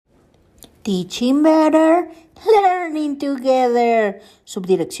Teaching better, learning together.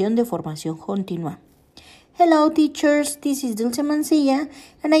 Subdirección de formación continua. Hello teachers, this is Dulce Mancilla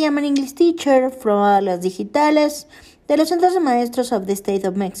and I am an English teacher from Aulas Digitales de los Centros de Maestros of the State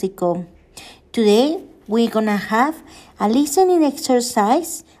of Mexico. Today, we're gonna have a listening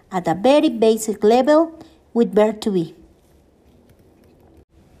exercise at a very basic level with verb to be.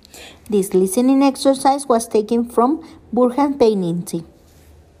 This listening exercise was taken from Burhan Peynirsi.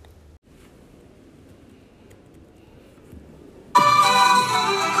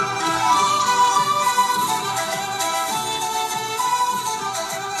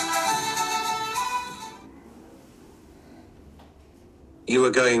 You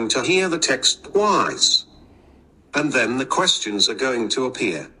are going to hear the text twice, and then the questions are going to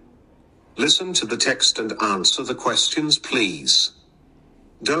appear. Listen to the text and answer the questions, please.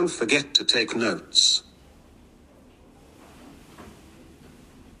 Don't forget to take notes.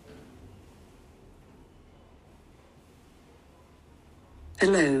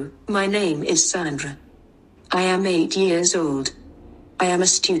 Hello, my name is Sandra. I am 8 years old. I am a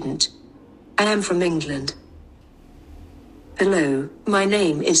student. I am from England. Hello, my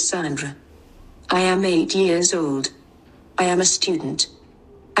name is Sandra. I am 8 years old. I am a student.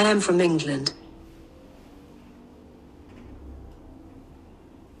 I am from England.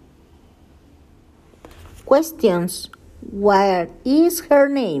 Questions. What is her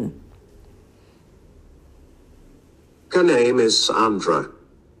name? Her name is Sandra.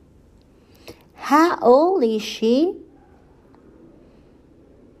 How old is she?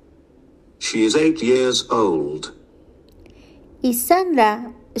 She is 8 years old. Is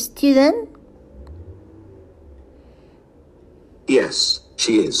Sandra a student? Yes,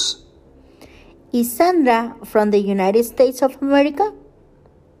 she is. Is Sandra from the United States of America?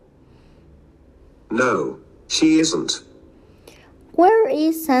 No, she isn't. Where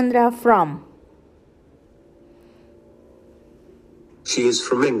is Sandra from? She is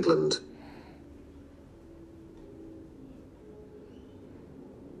from England.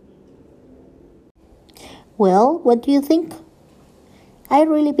 Well, what do you think? I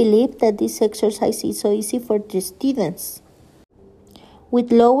really believe that this exercise is so easy for the students.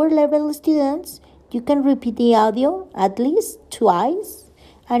 With lower level students, you can repeat the audio at least twice,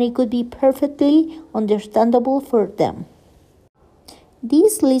 and it could be perfectly understandable for them.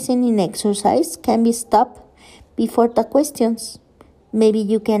 This listening exercise can be stopped before the questions. Maybe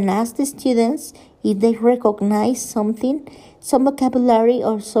you can ask the students if they recognize something, some vocabulary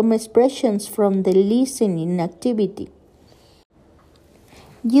or some expressions from the listening activity.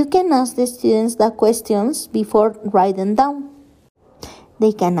 You can ask the students the questions before writing them down.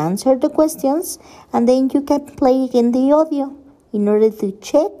 They can answer the questions and then you can play again the audio in order to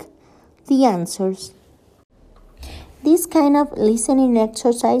check the answers. This kind of listening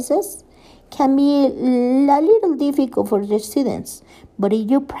exercises can be a little difficult for the students, but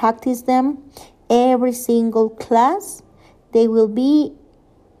if you practice them every single class, they will be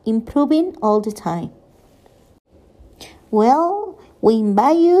improving all the time. Well, we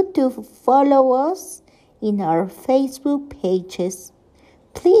invite you to follow us in our Facebook pages.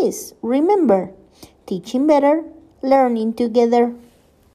 Please remember, teaching better, learning together.